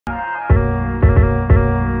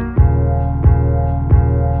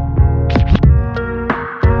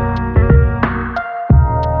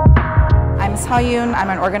Yoon. I'm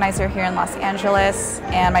an organizer here in Los Angeles,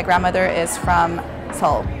 and my grandmother is from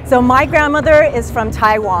Seoul. So my grandmother is from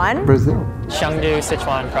Taiwan. Brazil. Gyeongju,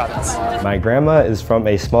 Sichuan province. My grandma is from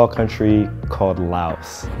a small country called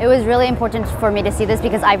Laos. It was really important for me to see this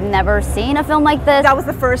because I've never seen a film like this. That was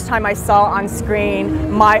the first time I saw on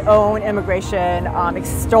screen my own immigration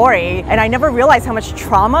story, and I never realized how much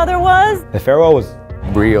trauma there was. The farewell was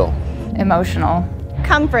Real. Emotional.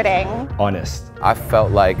 Comforting. honest. I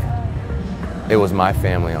felt like it was my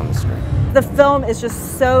family on the screen. The film is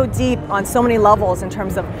just so deep on so many levels in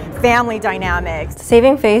terms of family dynamics.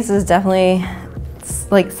 Saving face is definitely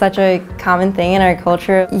like such a common thing in our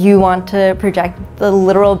culture. You want to project the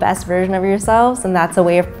literal best version of yourselves, and that's a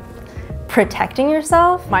way of protecting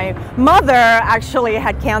yourself. My mother actually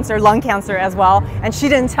had cancer, lung cancer as well, and she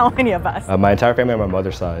didn't tell any of us. My entire family on my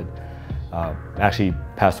mother's side actually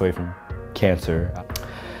passed away from cancer.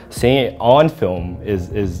 Seeing it on film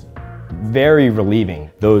is very relieving.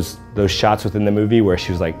 Those shots within the movie where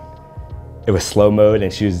she was like, it was slow mode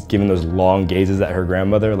and she was giving those long gazes at her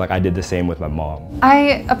grandmother, like I did the same with my mom.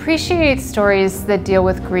 I appreciate stories that deal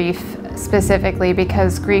with grief specifically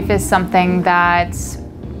because grief is something that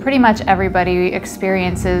pretty much everybody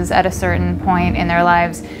experiences at a certain point in their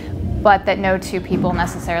lives, but that no two people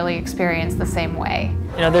necessarily experience the same way.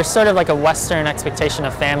 You know, there's sort of like a Western expectation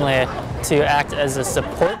of family to act as a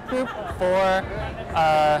support group for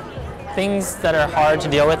things that are hard to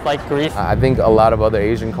deal with, like grief. I think a lot of other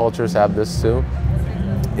Asian cultures have this too,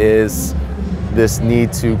 is this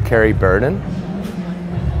need to carry burden,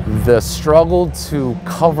 the struggle to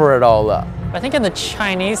cover it all up. I think on the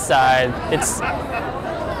Chinese side, it's,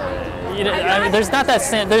 you know, there's not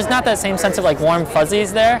that same sense of like warm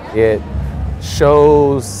fuzzies there. It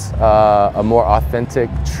shows a more authentic,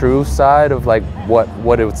 true side of like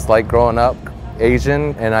what it's like growing up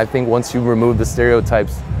Asian, and I think once you remove the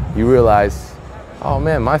stereotypes, you realize, oh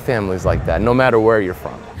man, my family's like that, no matter where you're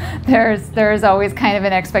from. There's always kind of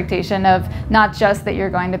an expectation of not just that you're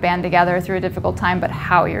going to band together through a difficult time, but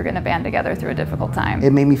how you're going to band together through a difficult time.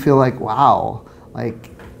 It made me feel like, wow, like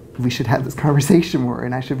we should have this conversation more,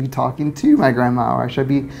 and I should be talking to my grandma, or I should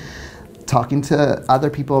be talking to other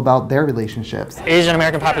people about their relationships. Asian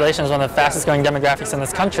American population is one of the fastest growing demographics in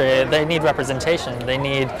this country. They need representation. They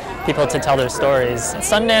need people to tell their stories.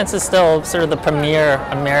 Sundance is still sort of the premier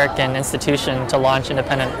American institution to launch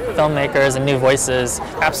independent filmmakers and new voices.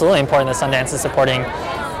 Absolutely important that Sundance is supporting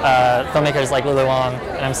filmmakers like Lulu Wang,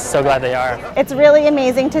 and I'm so glad they are. It's really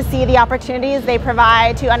amazing to see the opportunities they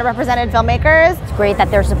provide to underrepresented filmmakers. It's great that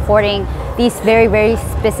they're supporting these very, very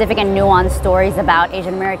specific and nuanced stories about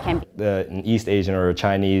Asian American. An East Asian or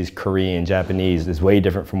Chinese, Korean, Japanese is way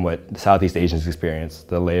different from what Southeast Asians experience.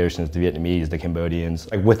 The Laotians, the Vietnamese, the Cambodians.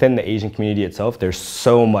 Like within the Asian community itself, there's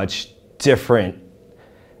so much different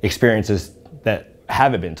experiences that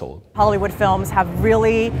haven't been told. Hollywood films have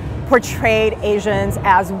really portrayed Asians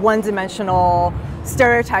as one-dimensional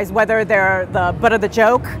stereotypes, whether they're the butt of the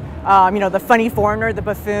joke, you know, the funny foreigner, the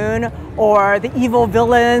buffoon, or the evil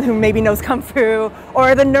villain who maybe knows kung fu,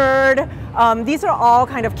 or the nerd. These are all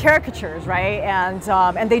kind of caricatures, right?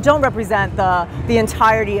 And they don't represent the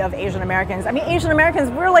entirety of Asian Americans. I mean, Asian Americans,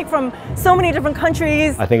 we're like from so many different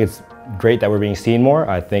countries. I think it's great that we're being seen more.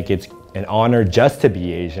 I think it's an honor just to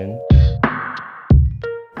be Asian.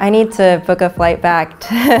 I need to book a flight back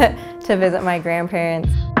to visit my grandparents.